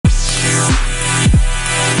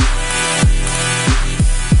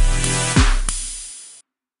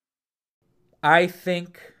I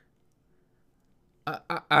think I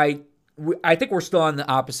I, I think we're still on the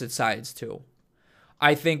opposite sides too.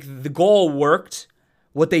 I think the goal worked.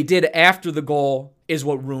 What they did after the goal is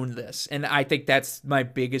what ruined this. And I think that's my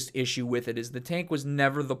biggest issue with it is the tank was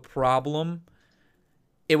never the problem.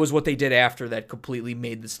 It was what they did after that completely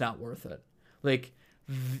made this not worth it. Like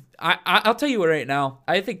I'll tell you what right now.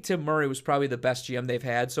 I think Tim Murray was probably the best GM they've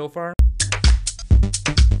had so far.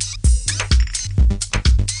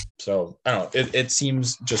 So I don't know. It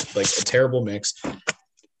seems just like a terrible mix.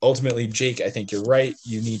 Ultimately, Jake, I think you're right.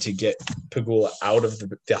 You need to get Pegula out of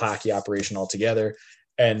the hockey operation altogether.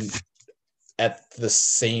 And at the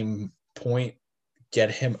same point,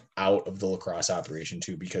 get him out of the lacrosse operation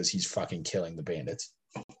too, because he's fucking killing the Bandits.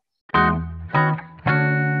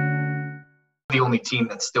 The only team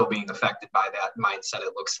that's still being affected by that mindset,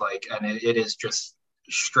 it looks like. And it is just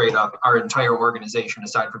straight up our entire organization,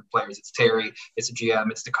 aside from players. It's Terry, it's the GM,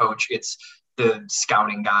 it's the coach, it's the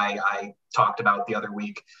scouting guy I talked about the other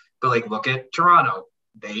week. But like, look at Toronto.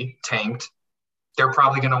 They tanked. They're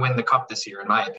probably going to win the cup this year, in my opinion.